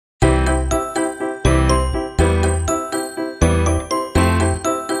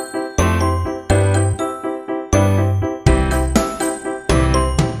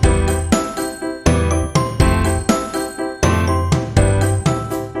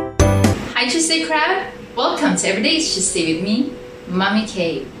CHUsDay Crowd! Welcome to Everyday It's CHUsDay with me, Mommy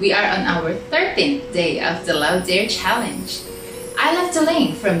K. We are on our 13th day of the Love Dare Challenge. I left the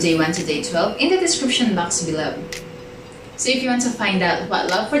link from day 1 to day 12 in the description box below. So if you want to find out what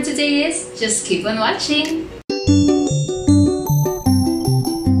love for today is, just keep on watching.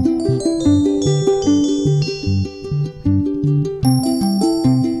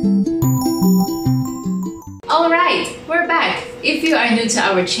 Alright, we're back. If you are new to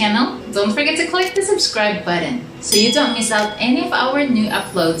our channel, don't forget to click the subscribe button so you don't miss out any of our new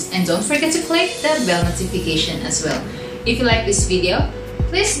uploads, and don't forget to click the bell notification as well. If you like this video,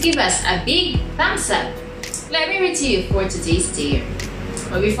 please give us a big thumbs up. Let me read to you for today's dare.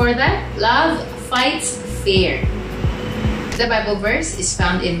 But before that, love fights fear. The Bible verse is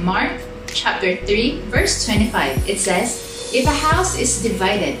found in Mark chapter 3 verse 25. It says, "If a house is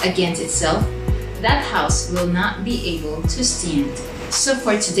divided against itself, that house will not be able to stand." So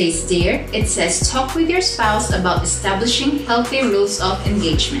for today's dare, it says talk with your spouse about establishing healthy rules of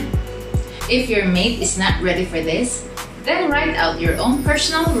engagement. If your mate is not ready for this, then write out your own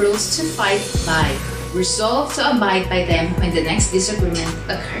personal rules to fight by. Resolve to abide by them when the next disagreement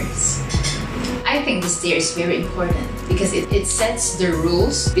occurs. I think this dare is very important because it sets the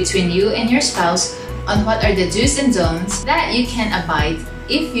rules between you and your spouse on what are the do's and don'ts that you can abide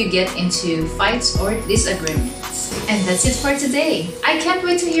if you get into fights or disagreements. And that's it for today. I can't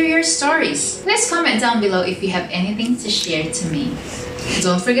wait to hear your stories. Please comment down below if you have anything to share to me.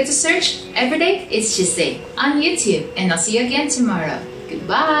 Don't forget to search Everyday It's CHUsDay on YouTube, and I'll see you again tomorrow.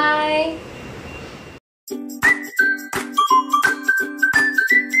 Goodbye!